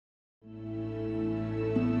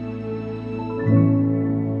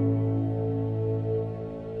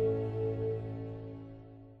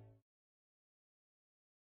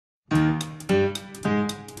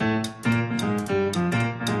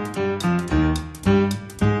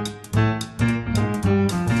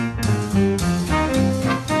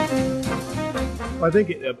Well, I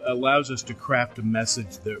think it allows us to craft a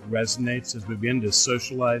message that resonates as we begin to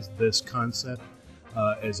socialize this concept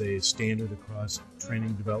as a standard across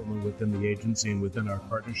training development within the agency and within our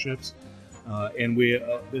partnerships. And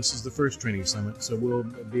this is the first training summit, so we'll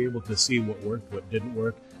be able to see what worked, what didn't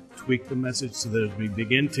work, tweak the message so that as we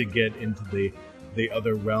begin to get into the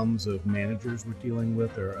other realms of managers we're dealing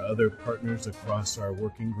with or other partners across our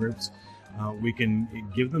working groups, we can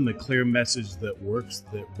give them a clear message that works,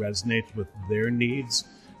 that resonates with their needs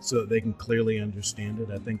so that they can clearly understand it.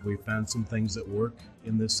 I think we found some things that work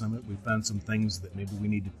in this summit. We found some things that maybe we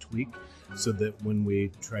need to tweak so that when we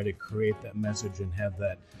try to create that message and have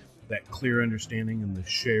that clear understanding and the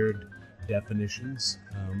shared definitions,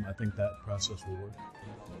 I think that process will work.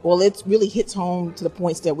 Well, it really hits home to the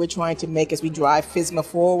points that we're trying to make as we drive FSMA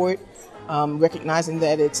forward, recognizing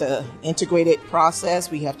that it's an integrated process.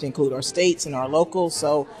 We have to include our states and our locals,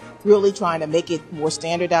 so really trying to make it more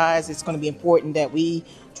standardized. It's going to be important that we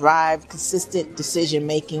drive consistent decision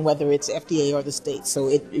making, whether it's FDA or the states. So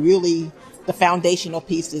it really, the foundational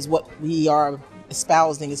piece is what we are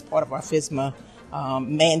espousing as part of our FSMA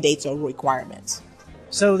mandates or requirements.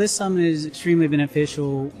 So this summit is extremely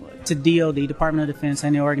beneficial to DoD, Department of Defense,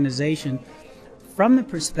 and the organization from the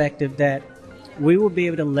perspective that we will be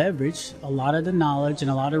able to leverage a lot of the knowledge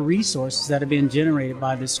and a lot of resources that are being generated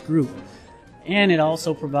by this group. And it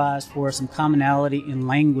also provides for some commonality in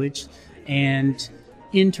language and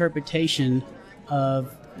interpretation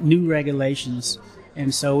of new regulations.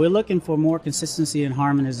 And so we're looking for more consistency and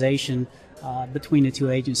harmonization between the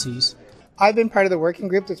two agencies. I've been part of the working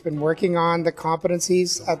group that's been working on the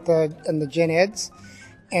competencies in the gen eds,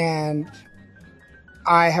 and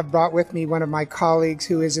I have brought with me one of my colleagues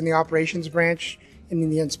who is in the operations branch in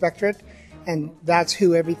the inspectorate, and that's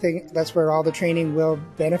where all the training will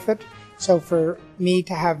benefit. So for me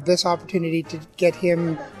to have this opportunity to get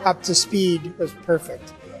him up to speed was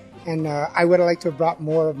perfect, and I would have liked to have brought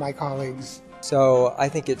more of my colleagues. So I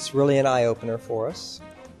think it's really an eye-opener for us.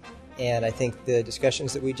 And I think the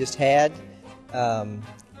discussions that we just had will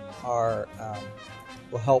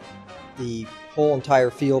help the whole entire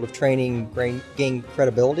field of training gain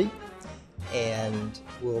credibility, and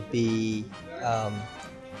will be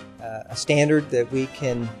a standard that we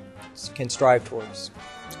can strive towards.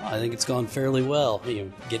 I think it's gone fairly well.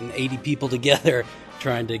 Getting 80 people together,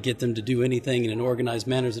 trying to get them to do anything in an organized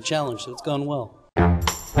manner is a challenge, so it's gone well.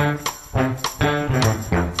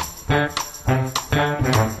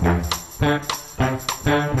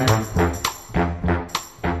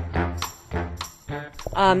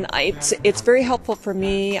 It's very helpful for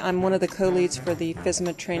me. I'm one of the co-leads for the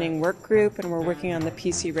FSMA training work group, and we're working on the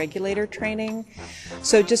PC regulator training.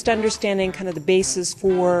 So just understanding kind of the basis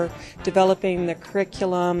for developing the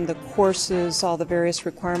curriculum, the courses, all the various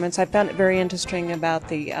requirements. I found it very interesting about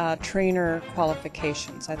the trainer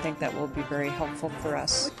qualifications. I think that will be very helpful for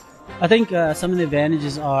us. I think some of the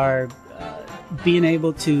advantages are being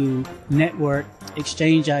able to network,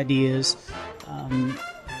 exchange ideas,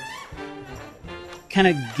 kind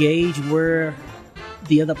of gauge where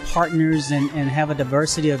the other partners and have a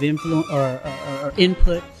diversity of influence or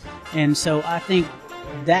input. And so I think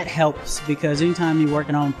that helps, because anytime you're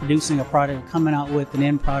working on producing a product, coming out with an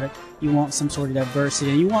end product, you want some sort of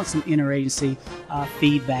diversity and you want some interagency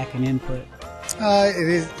feedback and input.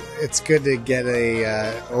 It's good to get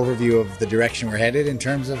a overview of the direction we're headed in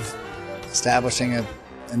terms of establishing and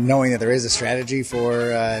knowing that there is a strategy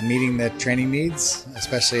for meeting the training needs,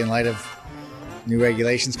 especially in light of new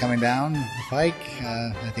regulations coming down the pike.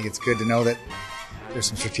 I think it's good to know that there's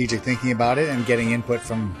some strategic thinking about it, and getting input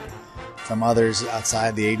from others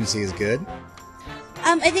outside the agency is good.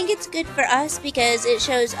 I think it's good for us because it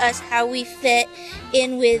shows us how we fit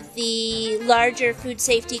in with the larger food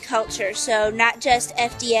safety culture. So not just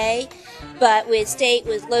FDA, but with state,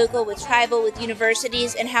 with local, with tribal, with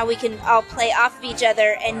universities, and how we can all play off of each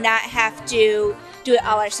other and not have to do it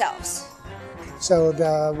all ourselves. So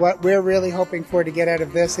what we're really hoping for to get out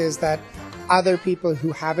of this is that other people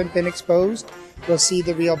who haven't been exposed will see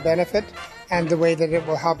the real benefit and the way that it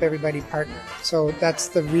will help everybody partner. So that's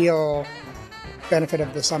the real benefit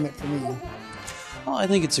of the summit for me. Well, I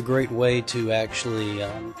think it's a great way to actually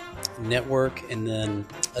network and then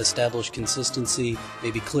establish consistency,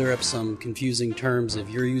 maybe clear up some confusing terms. If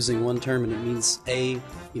you're using one term and it means A,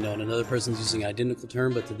 and another person's using an identical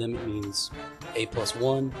term, but to them it means A plus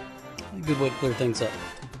 1, a good way to clear things up.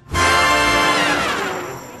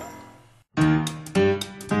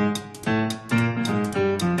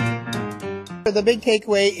 The big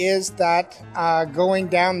takeaway is that going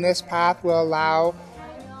down this path will allow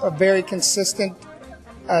a very consistent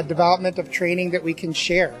development of training that we can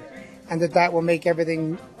share, and that will make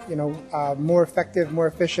everything more effective, more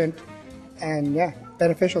efficient, and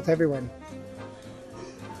beneficial to everyone.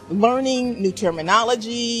 Learning new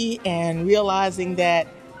terminology and realizing that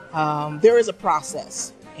there is a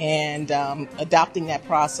process, and adopting that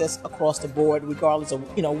process across the board, regardless of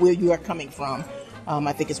where you are coming from.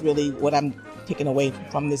 I think is really what I'm taking away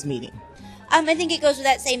from this meeting. I think it goes with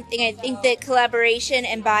that same thing. I think that collaboration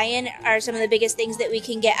and buy-in are some of the biggest things that we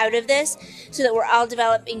can get out of this, so that we're all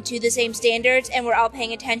developing to the same standards and we're all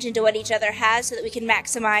paying attention to what each other has so that we can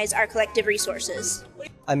maximize our collective resources.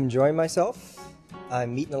 I'm enjoying myself.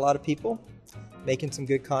 I'm meeting a lot of people, making some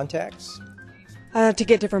good contacts. To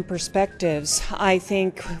get different perspectives, I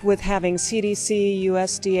think with having CDC,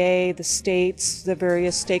 USDA, the states, the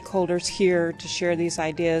various stakeholders here to share these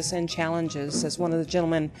ideas and challenges, as one of the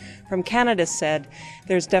gentlemen from Canada said,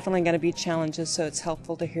 there's definitely going to be challenges, so it's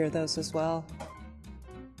helpful to hear those as well.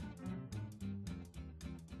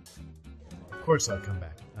 Of course I'll come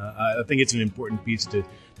back. I think it's an important piece to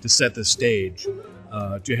set the stage,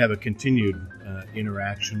 to have a continued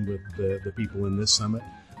interaction with the people in this summit.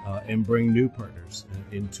 And bring new partners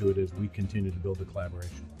into it as we continue to build the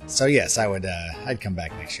collaboration. So yes, I'd come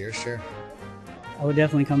back next year, sure. I would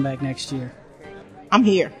definitely come back next year. I'm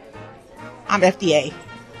here. I'm FDA.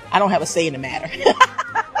 I don't have a say in the matter.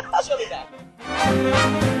 I'll show you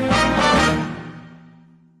that.